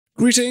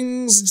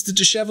Greetings, it's the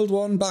dishevelled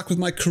one, back with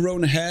my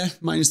corona hair,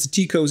 minus the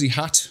tea cozy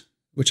hat,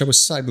 which I was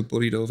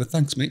cyberbullied over.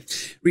 Thanks, mate.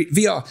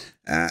 VR.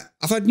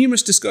 I've had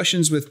numerous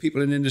discussions with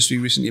people in the industry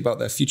recently about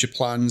their future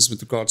plans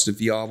with regards to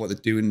VR, what they're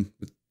doing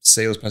with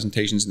sales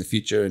presentations in the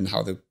future, and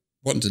how they're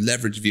wanting to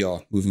leverage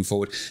VR moving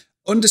forward.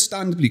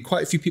 Understandably,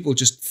 quite a few people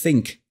just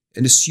think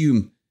and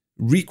assume,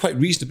 quite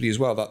reasonably as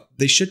well, that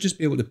they should just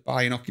be able to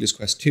buy an Oculus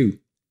Quest 2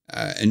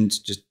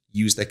 and just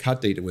use their CAD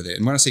data with it.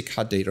 And when I say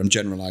CAD data, I'm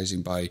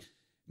generalizing by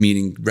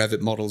meaning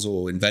Revit models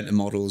or Inventor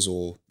models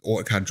or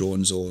AutoCAD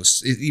drawings or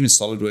even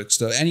SolidWorks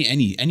stuff,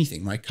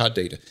 anything, right? CAD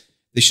data.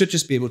 They should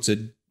just be able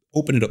to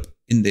open it up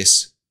in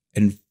this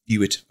and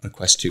view it on a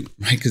Quest 2,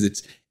 right? Because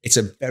it's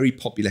a very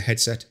popular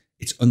headset.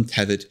 It's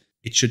untethered.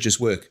 It should just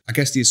work. I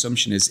guess the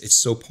assumption is it's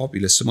so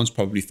popular, someone's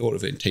probably thought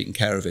of it and taken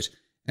care of it,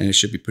 and it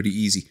should be pretty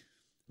easy.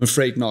 I'm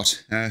afraid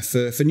not,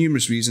 for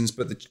numerous reasons,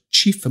 but the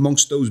chief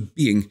amongst those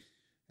being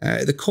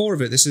the core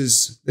of it. This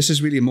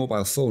is really a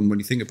mobile phone. When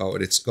you think about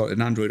it, it's got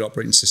an Android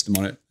operating system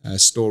on it,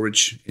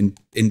 storage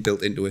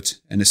inbuilt into it,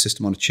 and a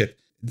system on a chip.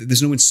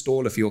 There's no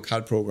installer for your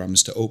CAD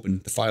programs to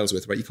open the files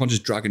with, right? You can't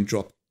just drag and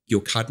drop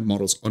your CAD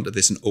models onto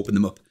this and open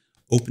them up.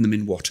 Open them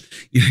in what?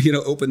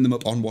 Open them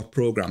up on what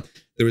program?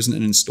 There isn't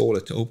an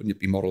installer to open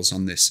up your models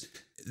on this.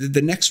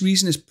 The next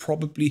reason is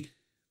probably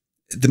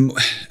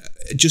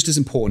just as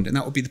important, and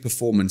that would be the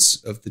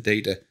performance of the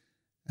data.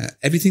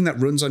 Everything that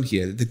runs on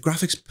here, the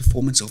graphics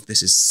performance of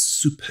this is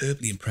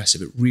superbly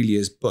impressive. It really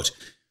is. But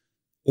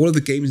all of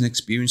the games and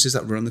experiences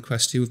that run on the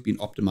Quest 2 have been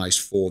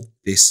optimized for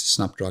this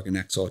Snapdragon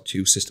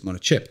XR2 system on a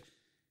chip.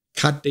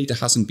 CAD data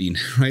hasn't been,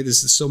 right?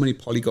 There's so many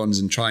polygons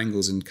and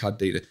triangles in CAD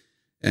data,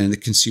 and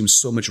it consumes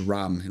so much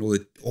RAM and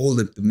all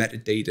the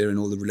metadata and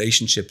all the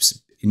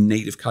relationships in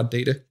native CAD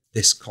data.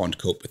 This can't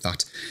cope with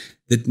that.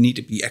 There need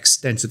to be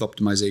extensive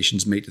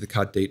optimizations made to the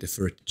CAD data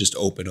for it to just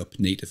open up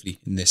natively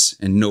in this,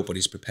 and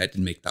nobody's prepared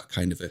to make that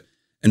kind of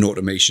an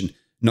automation,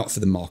 not for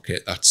the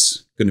market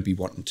that's going to be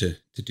wanting to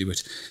do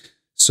it.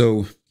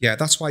 So yeah,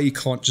 that's why you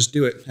can't just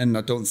do it, and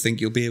I don't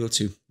think you'll be able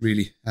to,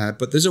 really.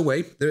 But there's a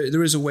way.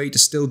 There is a way to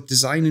still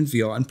design in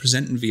VR and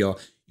present in VR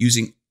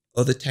using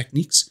other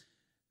techniques.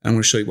 I'm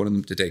going to show you one of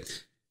them today.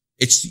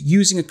 It's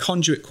using a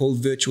conduit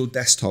called Virtual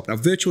Desktop. Now,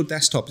 Virtual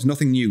Desktop is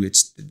nothing new.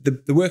 It's the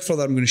workflow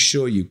that I'm going to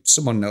show you.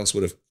 Someone else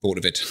would have thought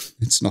of it.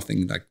 It's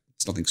nothing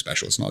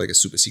special. It's not like a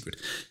super secret.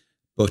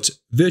 But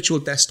Virtual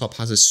Desktop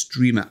has a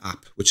streamer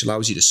app, which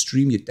allows you to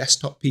stream your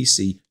desktop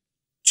PC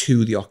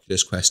to the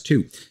Oculus Quest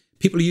 2.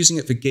 People are using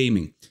it for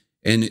gaming,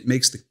 and it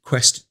makes the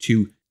Quest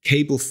 2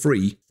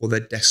 cable-free for their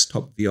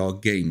desktop VR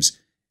games.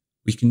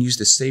 We can use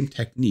the same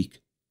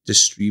technique to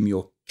stream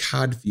your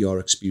CAD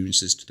VR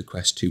experiences to the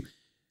Quest 2.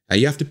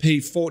 You have to pay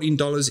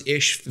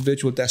 $14-ish for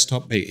Virtual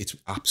Desktop. Mate, it's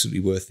absolutely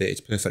worth it. It's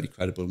perfectly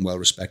credible and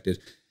well-respected.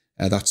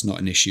 That's not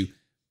an issue.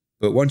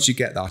 But once you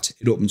get that,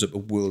 it opens up a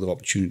world of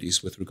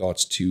opportunities with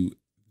regards to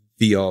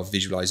VR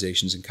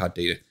visualizations and CAD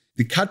data.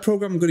 The CAD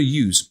program I'm going to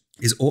use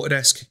is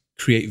Autodesk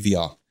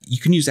CreateVR. You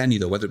can use any,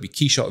 though, whether it be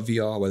Keyshot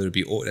VR, whether it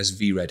be Autodesk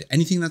VRED.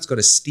 Anything that's got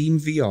a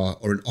Steam VR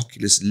or an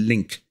Oculus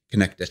Link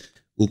connector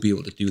will be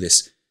able to do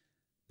this.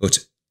 But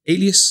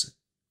Alias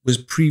was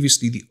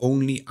previously the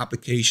only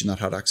application that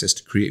had access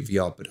to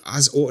CreateVR, but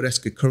as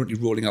Autodesk are currently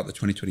rolling out the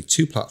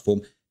 2022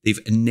 platform,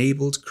 they've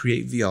enabled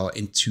CreateVR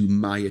into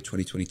Maya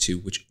 2022,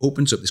 which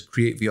opens up this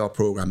CreateVR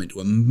program into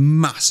a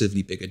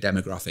massively bigger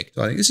demographic.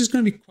 So I think this is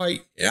going to be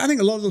I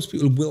think a lot of those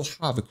people will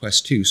have a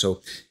Quest 2.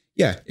 So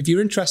yeah, if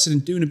you're interested in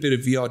doing a bit of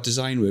VR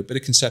design work, a bit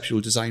of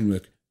conceptual design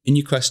work in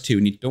your Quest 2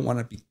 and you don't want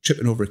to be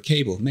tripping over a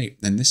cable,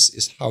 mate, then this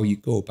is how you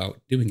go about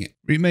doing it.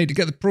 Mate, to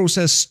get the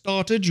process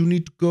started, you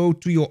need to go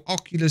to your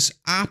Oculus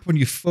app on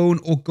your phone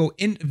or go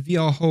into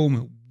VR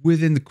Home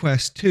within the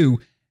Quest 2,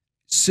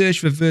 search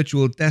for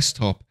Virtual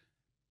Desktop,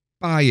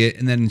 buy it,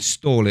 and then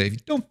install it. If you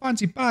don't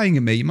fancy buying it,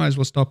 mate, you might as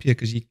well stop here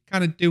because you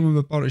kind of do what I'm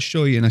about to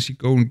show you unless you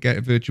go and get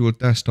a Virtual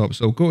Desktop.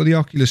 So go to the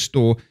Oculus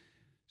store,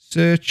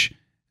 search.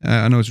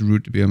 I know it's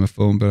rude to be on my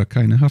phone, but I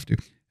kind of have to.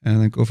 And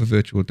then go for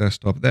Virtual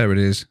Desktop. There it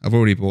is. I've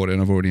already bought it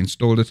and I've already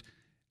installed it.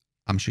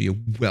 I'm sure you're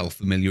well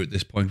familiar at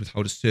this point with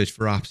how to search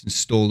for apps,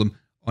 install them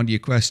onto your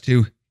Quest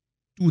 2.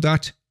 Do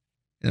that,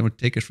 and then we'll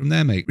take it from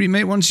there, mate.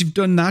 Mate, once you've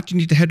done that, you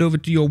need to head over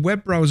to your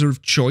web browser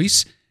of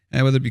choice,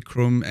 whether it be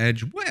Chrome,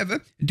 Edge,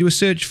 whatever, and do a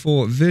search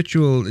for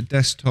Virtual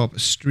Desktop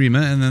Streamer,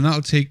 and then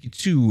that'll take you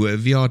to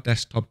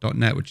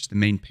vrdesktop.net, which is the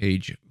main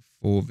page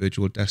for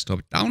Virtual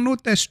Desktop.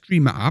 Download their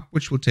streamer app,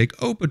 which will take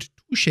but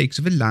 2 shakes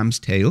of a lamb's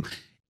tail.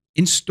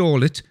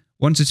 Install it.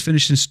 Once it's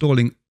finished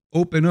installing,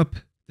 open up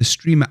the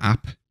streamer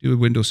app, do a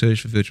window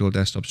search for Virtual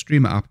Desktop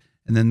Streamer app,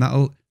 and then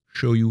that'll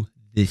show you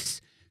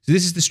this. So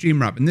this is the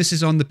streamer app, and this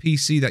is on the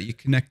PC that you're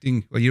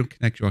connecting. Well, you don't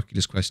connect your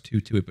Oculus Quest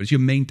 2 to it, but it's your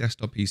main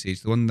desktop PC.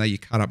 It's the one that your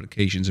CAD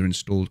applications are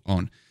installed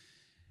on.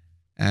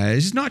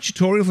 This is not a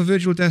tutorial for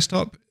Virtual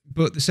Desktop,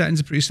 but the settings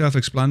are pretty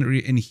self-explanatory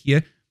in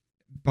here.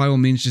 By all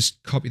means,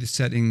 just copy the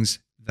settings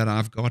that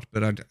I've got,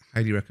 but I'd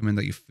highly recommend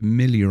that you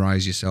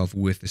familiarize yourself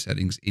with the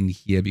settings in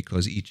here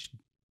because each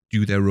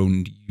do their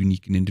own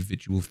unique and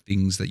individual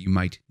things that you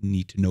might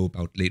need to know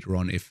about later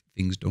on if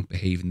things don't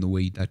behave in the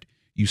way that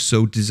you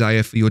so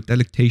desire for your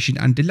delectation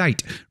and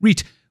delight.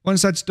 Right,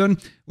 once that's done,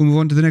 we'll move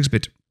on to the next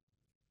bit.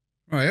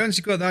 All right, once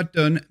you've got that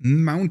done,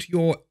 mount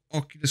your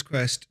Oculus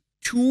Quest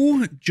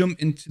 2, jump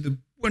into the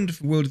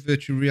wonderful world of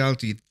virtual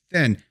reality.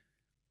 Then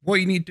what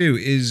you need to do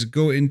is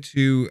go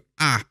into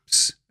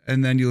apps,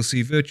 and then you'll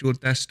see virtual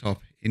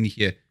desktop in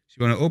here. So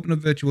you want to open up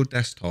virtual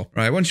desktop.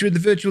 Right, once you're in the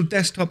virtual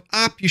desktop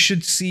app, you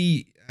should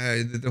see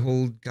the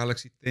whole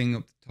galaxy thing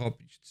up the top.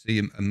 You should see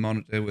a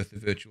monitor with the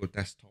virtual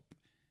desktop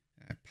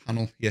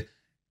panel here.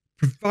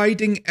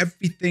 Providing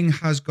everything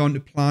has gone to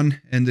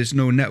plan and there's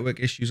no network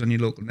issues on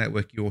your local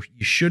network, you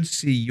should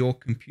see your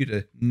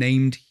computer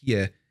named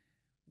here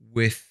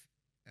with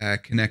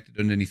connected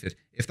underneath it.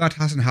 If that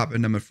hasn't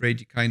happened, I'm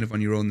afraid you're kind of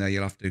on your own there.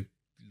 You'll have to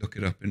look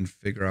it up and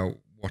figure out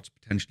what's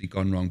potentially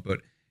gone wrong. But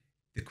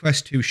the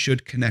Quest 2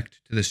 should connect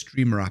to the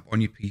Streamer app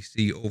on your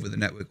PC over the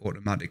network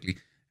automatically.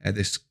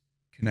 This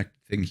connect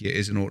thing here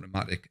is an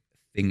automatic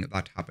thing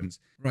that happens.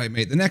 Right,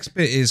 mate, the next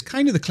bit is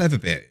kind of the clever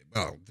bit.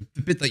 Well,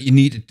 the bit that you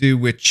need to do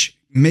which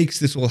makes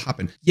this all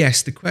happen.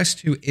 Yes, the Quest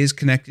 2 is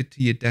connected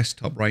to your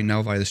desktop right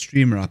now via the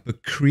Streamer app,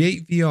 but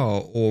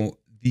CreateVR or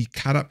the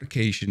CAD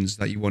applications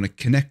that you want to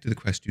connect to the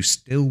Quest 2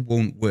 still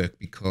won't work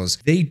because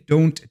they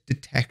don't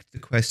detect the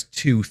Quest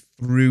 2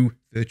 through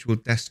virtual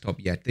desktop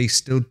yet. They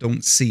still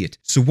don't see it.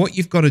 So what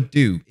you've got to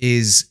do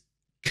is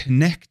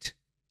connect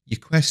your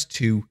Quest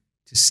 2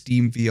 to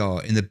Steam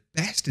VR. And the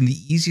best and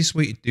the easiest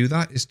way to do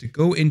that is to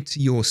go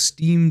into your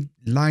Steam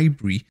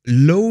library,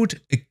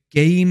 load a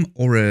game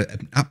or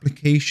an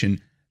application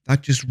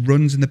that just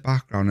runs in the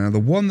background. Now, the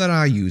one that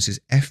I use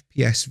is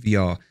FPS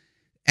VR.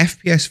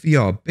 FPS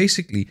VR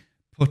basically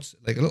puts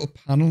like a little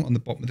panel on the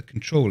bottom of the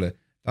controller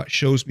that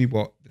shows me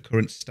what the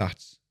current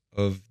stats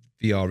of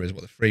VR is,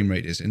 what the frame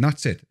rate is, and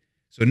that's it.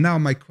 So now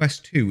my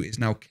Quest 2 is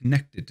now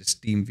connected to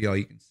Steam VR.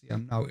 You can see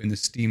I'm now in the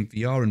Steam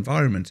VR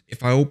environment.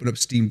 If I open up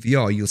Steam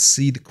VR, you'll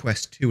see the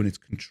Quest 2 and its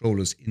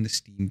controllers in the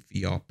Steam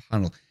VR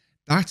panel.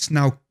 That's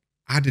now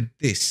added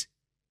this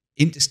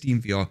into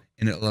Steam VR,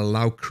 and it'll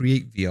allow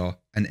CreateVR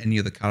and any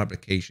other CAD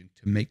application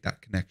to make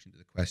that connection to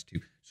the Quest 2.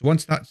 So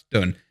once that's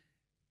done,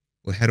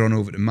 we'll head on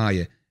over to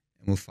Maya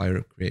and we'll fire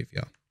up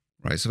CreateVR.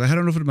 Right, so if I head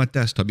on over to my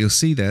desktop, you'll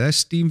see there's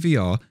Steam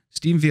VR.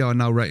 Steam VR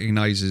now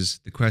recognizes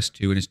the Quest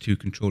 2 and its two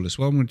controllers.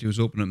 So what I'm going to do is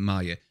open up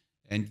Maya,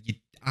 and you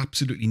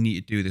absolutely need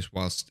to do this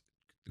whilst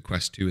the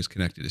Quest 2 is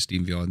connected to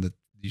Steam VR and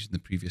using the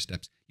previous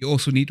steps. You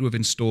also need to have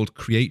installed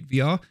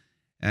CreateVR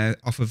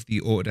off of the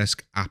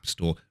Autodesk App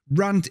Store.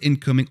 Rant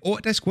incoming.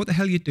 Autodesk, what the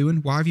hell are you doing?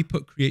 Why have you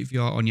put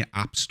CreateVR on your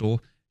App Store?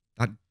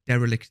 That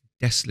derelict,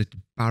 desolate,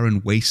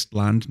 barren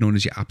wasteland known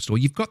as your App Store.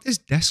 You've got this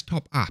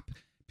desktop app.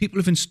 People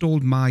have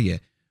installed Maya.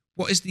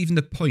 What is even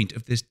the point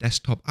of this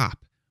desktop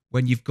app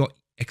when you've got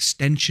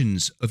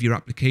extensions of your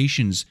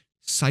applications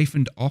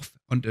siphoned off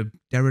onto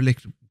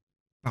derelict,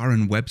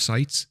 barren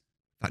websites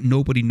that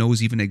nobody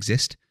knows even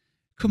exist?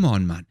 Come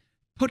on, man.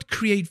 Put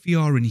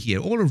CreateVR in here.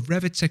 All of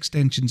Revit's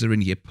extensions are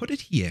in here. Put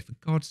it here, for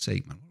God's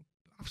sake, man.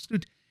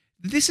 Absolute.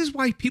 This is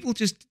why people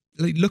just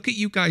look at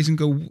you guys and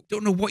go,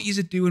 don't know what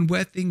you're doing,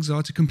 where things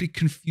are. It's a complete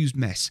confused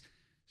mess.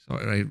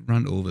 Sorry, I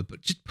ran over,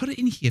 but just put it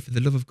in here for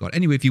the love of God.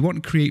 Anyway, if you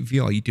want to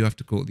CreateVR, you do have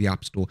to go to the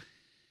App Store.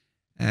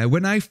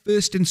 When I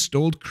first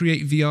installed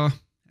CreateVR,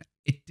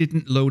 it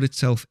didn't load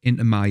itself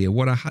into Maya.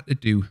 What I had to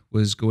do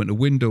was go into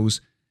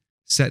Windows,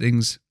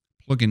 Settings,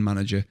 Plugin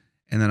Manager,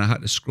 and then I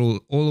had to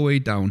scroll all the way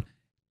down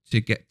to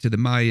get to the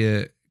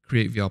Maya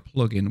CreateVR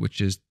plugin, which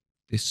is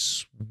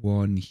this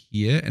one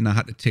here, and I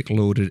had to tick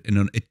loaded,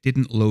 and it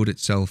didn't load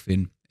itself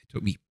in. It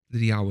took me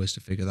 30 hours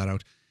to figure that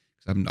out.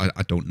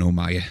 I don't know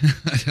Maya.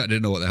 I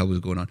didn't know what the hell was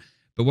going on.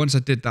 But once I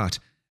did that,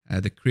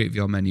 the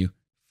CreateVR menu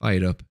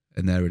fired up,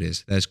 and there it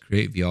is. There's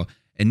CreateVR.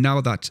 And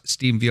now that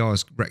Steam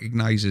VR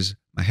recognizes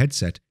my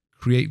headset,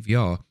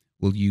 CreateVR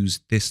will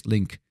use this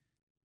link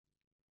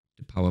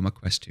to power my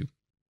Quest 2.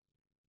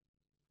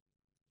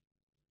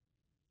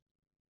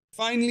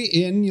 Finally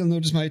in, you'll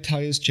notice my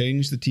attire's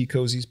changed. The tea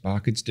cozy's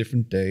back. It's a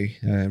different day.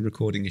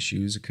 Recording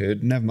issues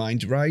occurred. Never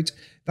mind. Right.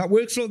 That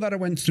workflow that I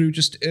went through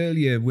just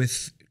earlier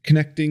with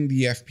connecting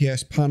the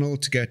FPS panel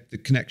to get the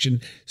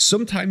connection.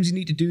 Sometimes you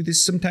need to do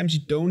this, sometimes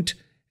you don't.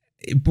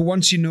 But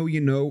once you know, you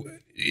know.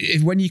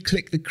 When you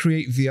click the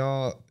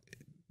CreateVR,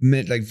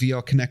 like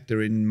VR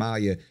connector in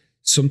Maya,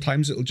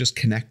 sometimes it'll just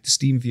connect to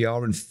Steam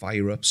VR and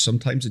fire up.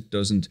 Sometimes it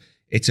doesn't.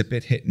 It's a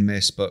bit hit and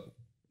miss, but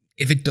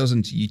if it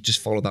doesn't, you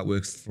just follow that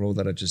workflow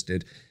that I just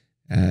did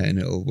and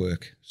it'll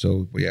work.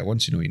 So yeah,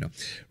 once you know, you know.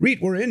 Reed,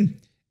 we're in.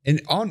 And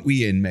aren't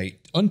we in, mate?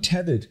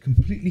 Untethered,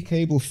 completely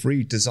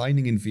cable-free,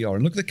 designing in VR.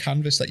 And look at the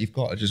canvas that you've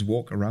got to just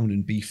walk around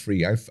and be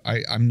free.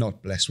 I'm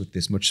not blessed with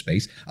this much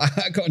space.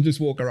 I can't just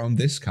walk around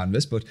this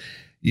canvas, but,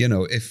 you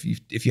know, if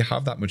you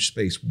have that much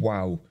space,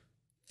 wow.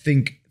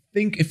 Think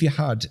if you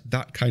had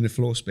that kind of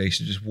floor space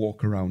to just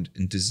walk around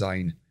and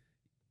design.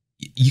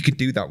 You could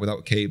do that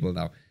without cable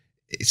now.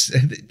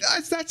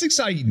 That's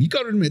exciting. You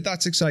got to admit,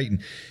 that's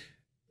exciting.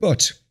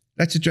 But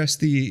let's address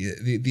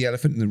the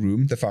elephant in the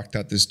room, the fact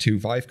that there's 2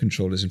 Vive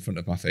controllers in front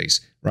of my face.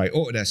 Right,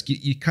 Autodesk,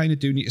 you kind of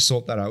do need to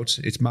sort that out.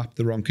 It's mapped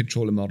the wrong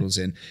controller models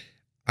in.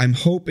 I'm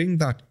hoping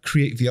that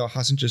CreateVR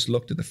hasn't just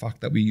looked at the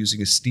fact that we're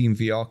using a Steam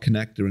VR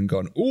connector and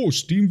gone, oh,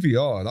 Steam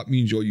VR, that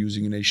means you're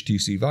using an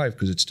HTC Vive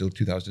because it's still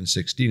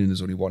 2016 and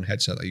there's only one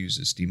headset that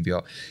uses Steam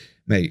VR.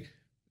 Mate,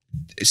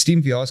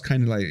 Steam VR is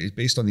kind of like, it's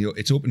based on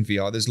it's open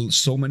VR. There's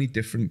so many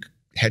different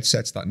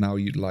headsets that now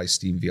utilize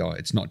Steam VR.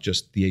 It's not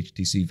just the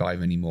HTC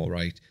Vive anymore,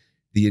 right?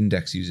 The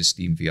Index uses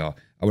Steam VR.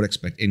 I would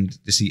expect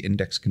to see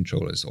Index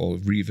controllers or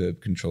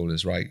Reverb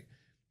controllers, right?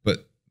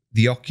 But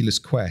the Oculus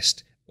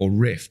Quest or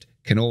Rift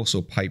can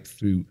also pipe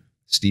through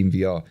Steam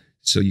VR.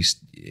 So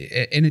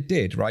and it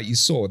did, right? You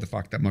saw the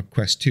fact that my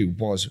Quest 2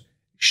 was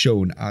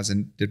shown as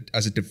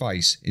a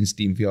device in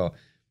Steam VR.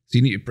 So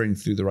you need to bring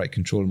through the right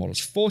controller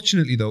models.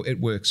 Fortunately, though, it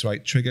works,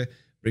 right? Trigger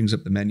brings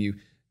up the menu.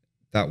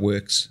 That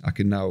works. I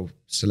can now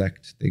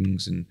select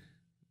things and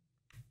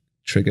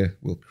trigger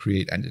will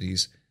create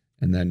entities.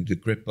 And then the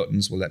grip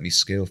buttons will let me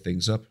scale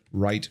things up.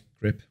 Right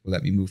grip will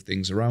let me move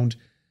things around.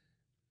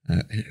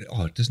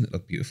 Doesn't it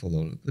look beautiful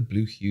though? Look at the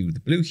blue hue. The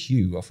blue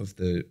hue off of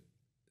the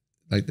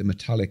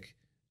metallic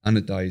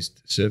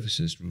anodized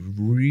surfaces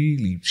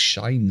really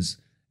shines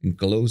and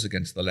glows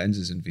against the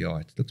lenses in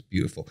VR. It looks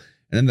beautiful.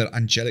 And then the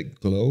angelic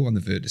glow on the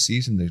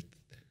vertices and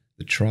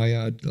the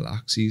triad, the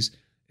axes.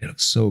 It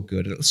looks so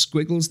good. Little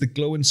squiggles, the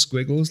glowing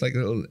squiggles, like a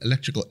little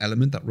electrical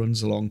element that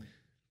runs along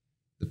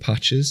the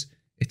patches.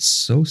 It's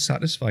so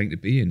satisfying to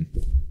be in.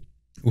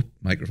 Oh,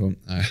 microphone.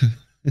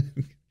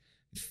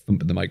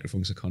 Thumping the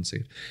microphone so I can't see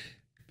it.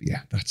 But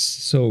yeah, that's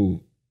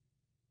so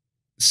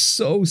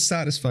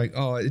satisfying.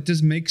 Oh, it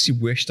just makes you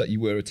wish that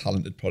you were a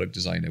talented product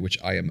designer, which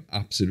I am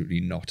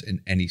absolutely not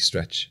in any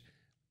stretch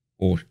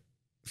or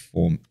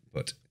form.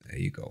 But there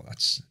you go.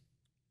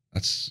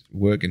 That's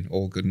working.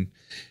 All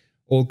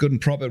good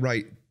and proper.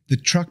 Right. The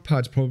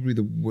trackpad's probably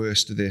the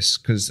worst of this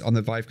because on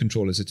the Vive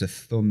controllers, it's a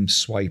thumb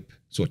swipe,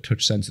 so a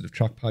touch-sensitive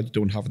trackpad. You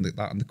don't have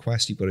that on the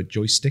Quest. You've got a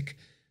joystick.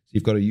 So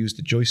you've got to use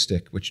the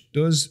joystick, which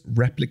does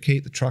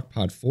replicate the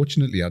trackpad.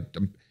 Fortunately,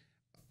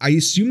 I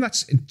assume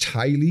that's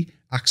entirely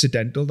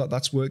accidental that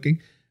that's working,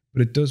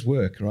 but it does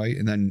work, right?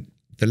 And then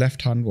the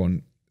left-hand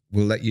one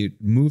will let you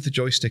move the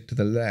joystick to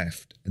the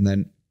left and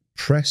then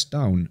press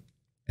down,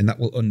 and that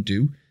will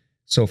undo.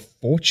 So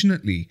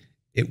fortunately,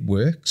 it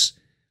works.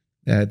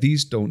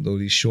 These don't, though,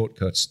 these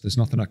shortcuts. There's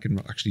nothing I can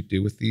actually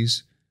do with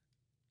these.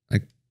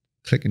 Like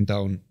clicking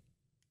down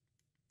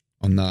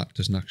on that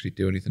doesn't actually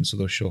do anything, so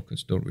those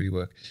shortcuts don't really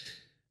work.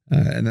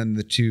 And then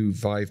the 2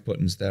 Vive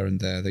buttons there and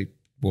there, they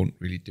won't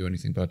really do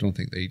anything, but I don't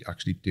think they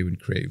actually do in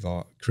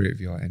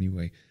CreateVR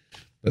anyway.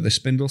 But the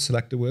spindle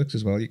selector works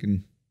as well. You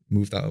can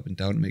move that up and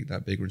down and make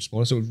that bigger and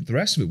smaller. So the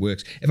rest of it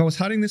works. If I was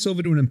handing this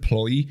over to an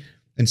employee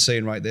and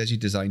saying, right, there's your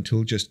design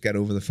tool, just get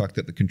over the fact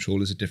that the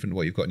controllers are different to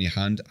what you've got in your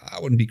hand, I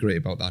wouldn't be great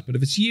about that. But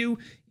if it's you,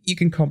 you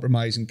can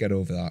compromise and get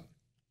over that.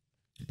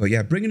 But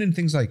yeah, bringing in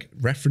things like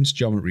reference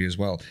geometry as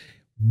well.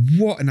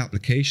 What an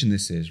application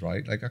this is,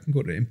 right? Like I can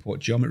go to import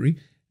geometry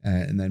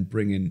and then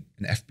bring in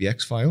an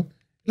FBX file.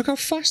 Look how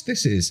fast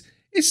this is.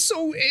 It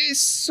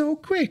is so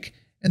quick.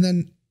 And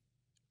then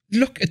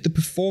look at the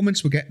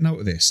performance we're getting out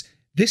of this.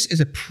 This is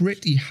a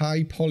pretty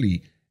high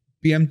poly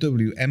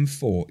BMW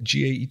M4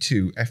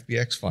 G82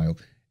 FBX file,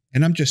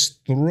 and I'm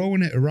just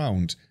throwing it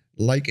around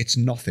like it's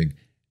nothing.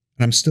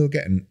 And I'm still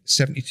getting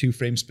 72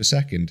 frames per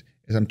second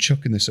as I'm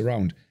chucking this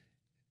around.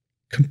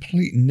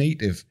 Complete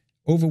native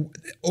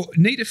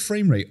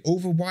frame rate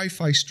over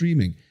Wi-Fi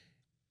streaming.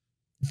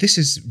 This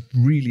is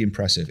really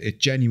impressive. It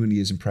genuinely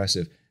is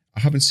impressive. I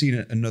haven't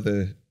seen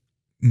another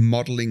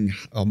modeling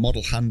or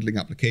model handling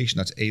application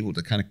that's able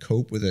to kind of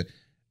cope with a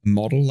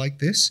model like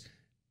this.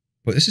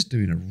 But this is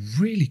doing a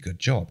really good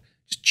job.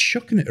 Just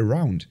chucking it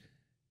around.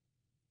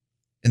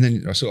 And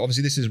then, so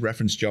obviously this is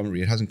reference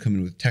geometry. It hasn't come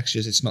in with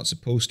textures. It's not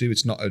supposed to.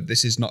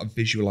 This is not a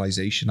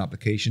visualization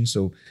application.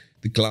 So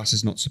the glass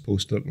is not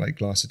supposed to look like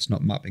glass. It's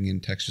not mapping in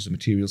textures or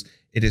materials.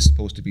 It is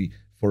supposed to be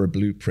for a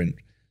blueprint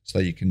so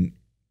that you can,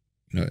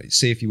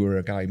 say if you were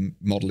a guy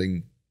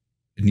modeling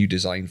a new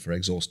design for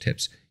exhaust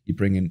tips, you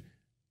bring in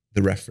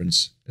the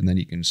reference and then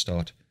you can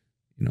start,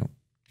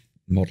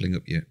 modeling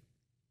up your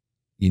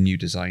new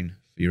design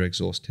for your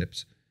exhaust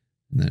tips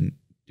and then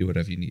do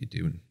whatever you need to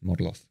do and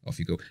model off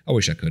you go. I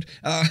wish I could.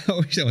 I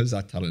wish I was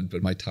that talented,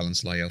 but my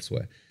talents lie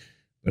elsewhere.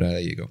 But there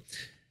you go.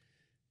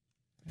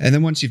 And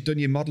then once you've done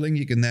your modeling,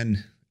 you can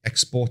then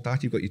export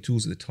that. You've got your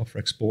tools at the top for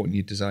exporting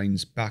your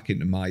designs back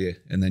into Maya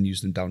and then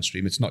use them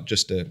downstream. It's not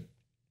just a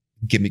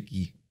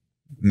gimmicky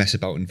mess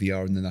about in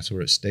VR and then that's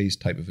where it stays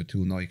type of a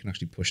tool. Now you can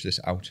actually push this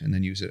out and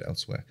then use it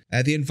elsewhere.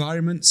 The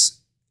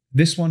environments,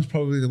 this one's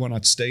probably the one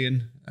I'd stay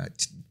in.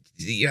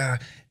 The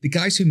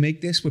guys who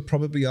make this would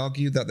probably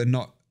argue that they're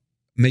not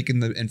making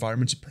the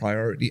environments a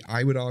priority.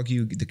 I would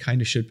argue they kind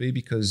of should be,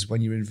 because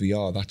when you're in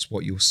VR, that's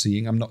what you're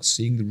seeing. I'm not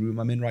seeing the room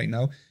I'm in right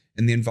now,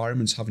 and the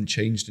environments haven't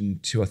changed in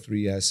 2 or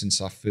 3 years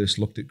since I first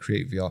looked at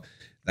CreateVR.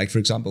 Like, for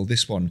example,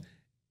 this one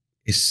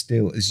is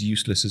still as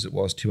useless as it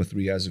was 2 or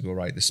 3 years ago,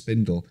 right? The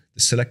spindle,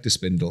 the selector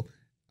spindle,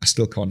 I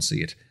still can't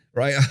see it.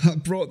 Right, I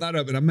brought that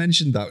up and I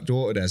mentioned that to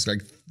Autodesk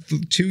like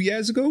 2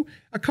 years ago.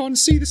 I can't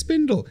see the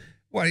spindle.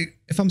 Why?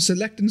 If I'm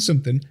selecting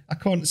something, I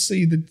can't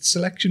see the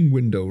selection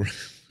window.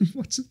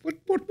 What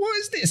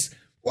is this?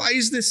 Why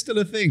is this still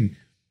a thing?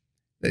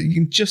 You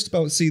can just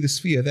about see the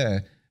sphere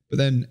there, but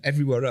then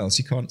everywhere else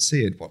you can't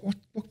see it.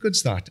 What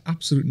good's that?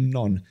 Absolutely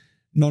none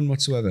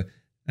whatsoever.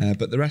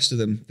 But the rest of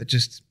them, they're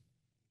just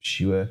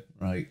sure,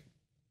 right?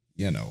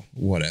 You know,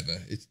 whatever.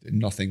 It's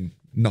nothing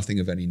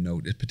of any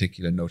note, a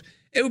particular note.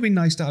 It would be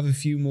nice to have a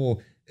few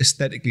more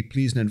aesthetically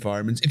pleasing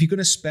environments. If you're going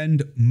to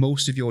spend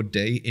most of your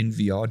day in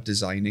VR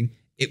designing,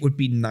 it would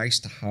be nice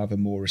to have a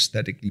more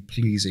aesthetically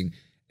pleasing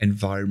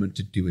environment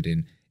to do it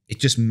in. It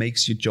just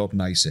makes your job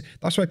nicer.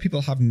 That's why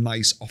people have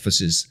nice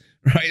offices,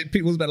 right?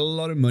 People spend a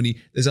lot of money.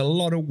 There's a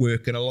lot of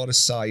work and a lot of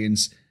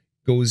science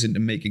goes into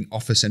making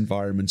office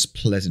environments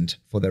pleasant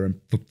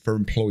for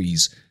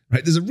employees,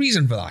 right? There's a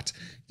reason for that.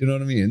 Do you know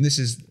what I mean? And this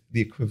is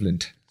the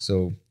equivalent.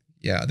 So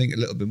yeah, I think a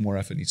little bit more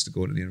effort needs to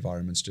go into the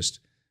environments just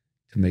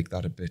to make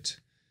that a bit,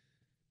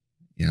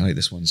 like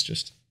this one's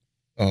just,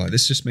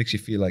 this just makes you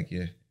feel like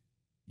you're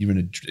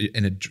in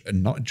a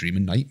not a dream, a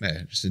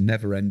nightmare, just a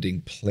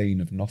never-ending plane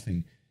of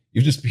nothing.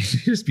 You've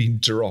just been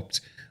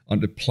dropped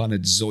onto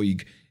planet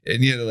Zoig,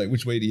 and like,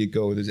 which way do you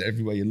go? There's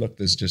everywhere you look,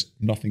 there's just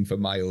nothing for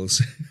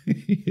miles.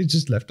 You're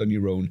just left on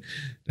your own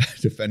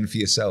to fend for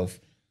yourself.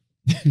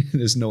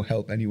 There's no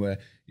help anywhere.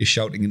 You're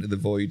shouting into the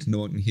void. No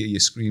one can hear your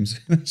screams.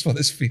 That's what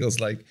this feels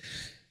like.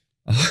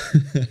 Oh,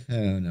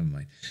 never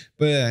mind.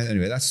 But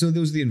anyway, those are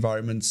the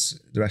environments.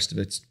 The rest of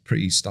it's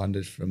pretty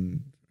standard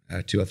from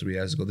 2 or 3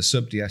 years ago. The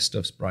sub-DS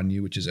stuff's brand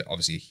new, which is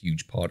obviously a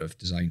huge part of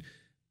design.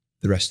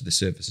 The rest of the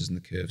surfaces and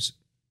the curves,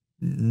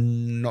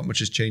 not much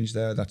has changed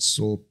there. That's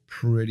all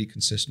pretty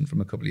consistent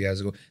from a couple of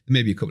years ago. There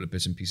may be a couple of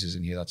bits and pieces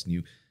in here that's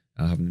new.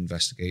 I haven't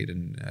investigated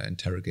and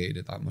interrogated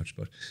it that much,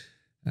 but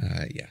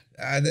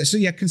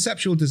so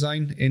conceptual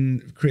design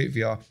in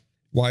CreateVR,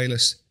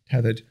 wireless,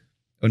 tethered,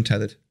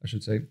 untethered, I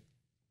should say.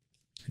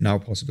 Now a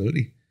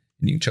possibility.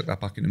 And you can chuck that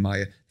back into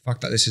Maya. The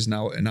fact that this is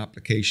now an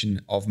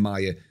application of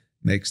Maya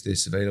makes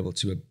this available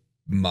to a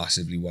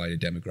massively wider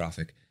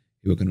demographic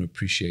who are going to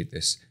appreciate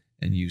this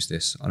and use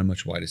this on a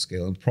much wider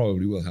scale, and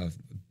probably will have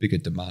bigger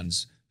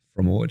demands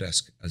from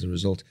Autodesk as a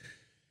result.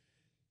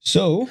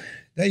 So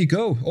there you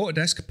go.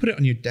 Autodesk, put it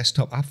on your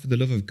desktop app for the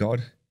love of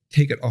God.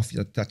 Take it off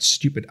that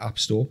stupid app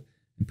store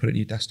and put it in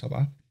your desktop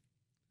app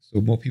so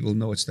more people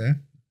know it's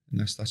there,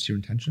 unless that's your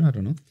intention. I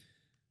don't know.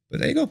 But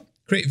there you go.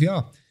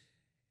 CreateVR.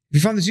 If you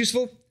found this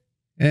useful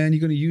and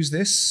you're going to use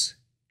this,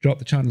 drop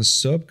the channel a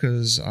sub,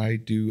 because I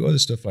do other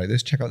stuff like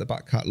this. Check out the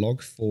back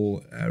catalogue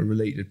for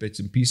related bits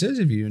and pieces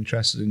if you're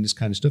interested in this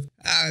kind of stuff.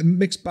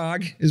 Mixed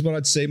bag is what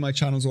I'd say my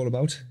channel's all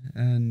about.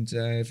 And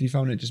if you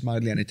found it just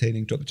mildly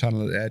entertaining, drop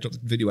the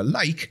video a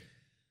like.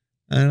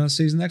 And I'll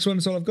see you in the next one.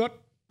 That's all I've got.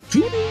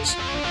 Toodles!